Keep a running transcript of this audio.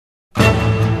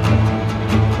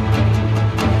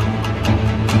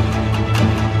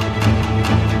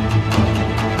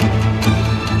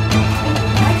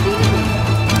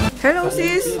Hello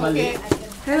sis. Okay.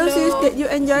 Hello sis. Did you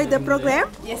enjoy the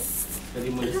program? Yes.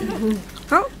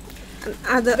 How?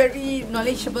 Other. Very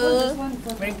knowledgeable.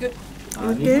 Very good.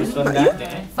 Okay. But you?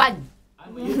 Fun.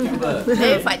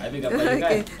 Very fun.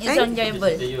 Okay. It's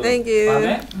enjoyable. Thank you.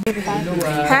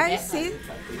 Hi sis.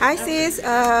 Hi sis.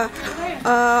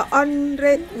 On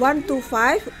rate 1 to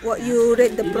 5, what you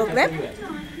rate the program?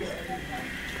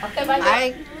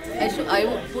 I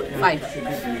would put 5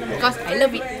 because I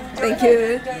love it. Thank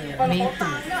you. Me too.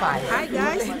 5. Hi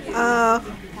guys.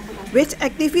 Which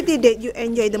activity did you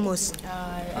enjoy the most?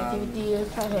 Activity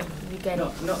we can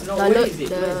download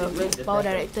the Power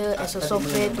Director as a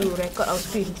software to record our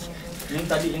screen.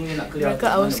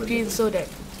 Record our screen so that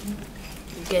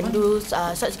we can do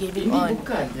such gaming on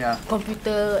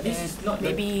computer and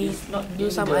maybe do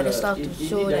some other stuff to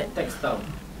show that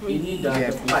in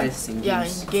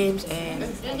games and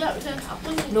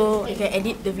you can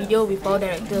edit the video with Power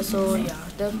Director. So yeah,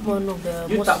 that's one of the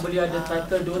most my favorite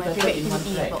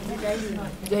activity about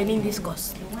joining this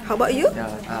course. How about you?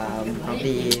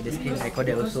 Probably the screen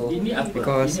recorder also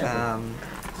because I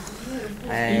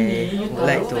would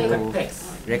like to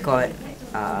record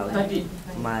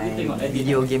my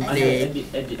video gameplay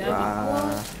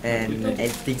and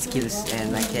editing skills,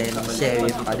 and I can share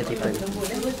with other people.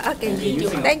 Okay,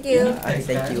 thank you.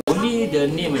 Thank you.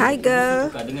 Hi girl.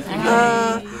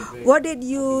 What did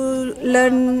you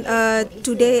learn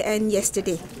today and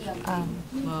yesterday?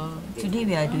 Today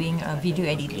we are doing video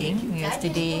editing.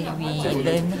 Yesterday we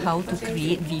learned how to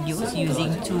create videos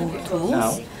using 2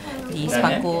 tools, the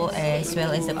Sparko as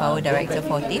well as the Power Director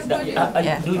 40.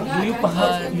 Yeah. Do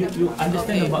you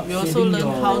understand about we also learn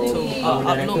how to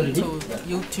upload to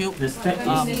YouTube,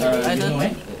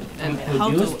 and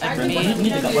how to animate,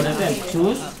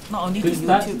 not only to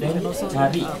YouTube but also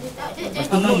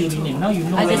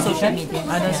Other social media.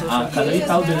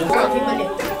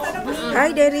 Hi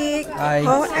Derek. Hi.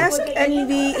 How else can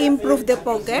we improve the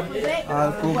program?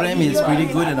 Program is pretty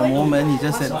good at the moment. It's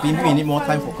just that maybe we need more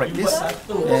time for practice,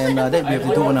 and that we have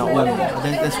to do on our own.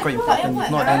 That's quite important.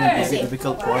 If not, then it will be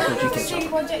difficult for us to catch up.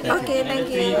 Okay, thank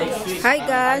you. Hi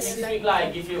guys.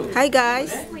 Hi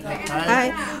guys.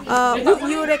 Hi. Would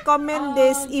you recommend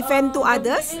this event to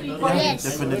others? Yeah,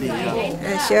 definitely.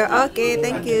 Yeah. Sure. Okay,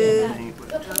 thank you.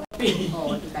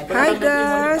 Hi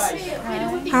girls.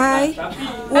 Hi.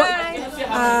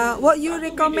 What you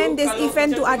recommend this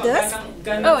event to others?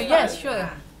 Oh yes, sure.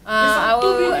 I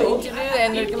will introduce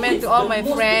and recommend to all my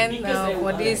friends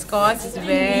for this course. It's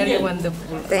very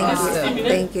wonderful. Thank you.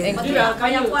 Thank you. Thank you.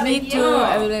 Me too.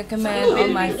 I will recommend all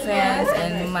my friends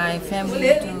and my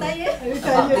family too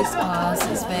about this course.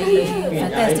 It's very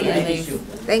fantastic and very good.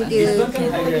 Thank you.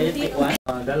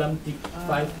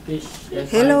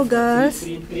 Hello girls.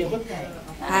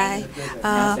 Hi.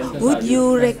 Would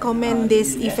you recommend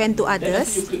this event to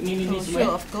others?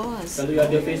 Sure, of course.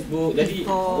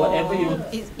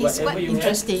 It's quite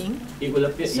interesting.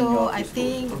 So I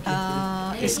think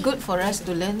it's good for us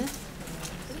to learn.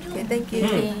 Okay, thank you.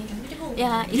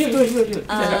 Yeah, it's good.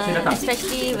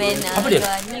 Especially when you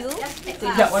are new to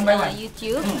this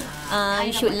YouTube,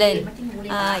 you should learn.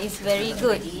 It's very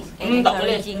good and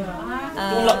encouraging.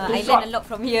 I learn a lot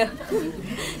from here.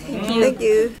 Thank you. Thank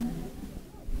you.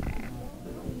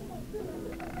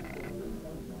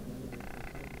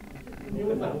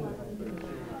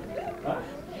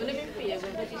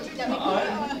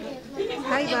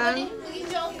 Hi Bang.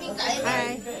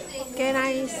 Hi. Can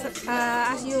I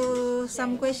ask you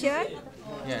some question?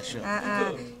 Yeah, sure.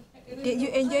 Did you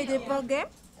enjoy the program?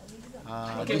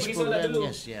 This program,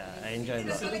 yes, yeah, I enjoy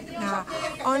it.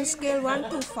 On scale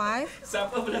 1 to 5,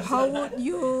 how would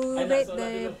you rate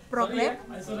the program?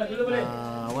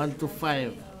 1 to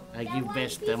 5, I give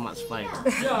best marks 5.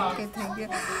 Okay, thank you.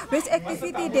 Which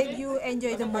activity did you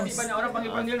enjoy the most?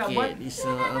 Okay, it's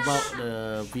about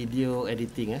the video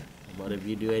editing, about the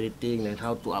video editing and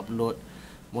how to upload.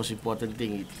 Most important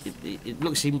thing, it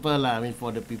looks simple lah. I mean,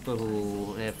 for the people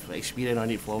who have experience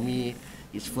on it, for me,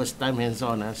 it's first time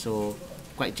hands-on, so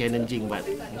quite challenging. But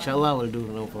inshallah, we'll do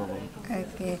no problem.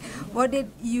 Okay. What did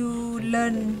you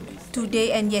learn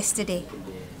today and yesterday?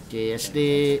 Okay,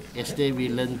 yesterday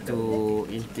we learned to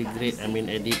integrate,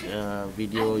 edit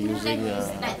video using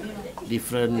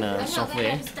different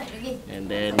software, and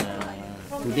then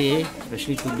today,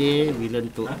 especially today, we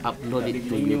learned to upload it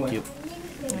to YouTube.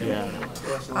 Yeah.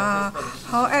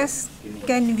 How else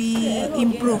can we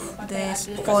improve this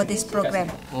for this program?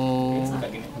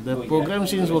 The program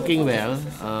seems working well,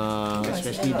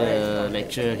 especially the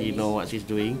lecture. He know what he's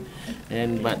doing,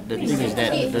 but the thing is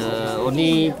that the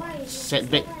only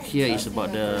setback here is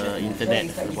about the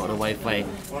internet, about the Wi-Fi,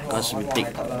 because we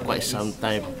take quite some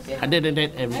time. Other than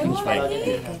that, everything's fine.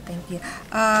 Okay, thank you.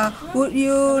 Would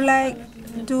you like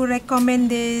to recommend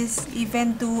this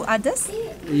event to others?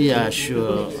 Yeah,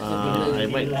 sure. I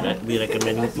might be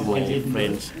recommending to my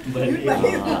friends and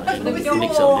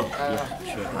colleagues out there.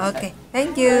 Yeah, sure. Okay,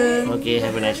 thank you. Okay,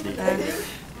 have a nice day.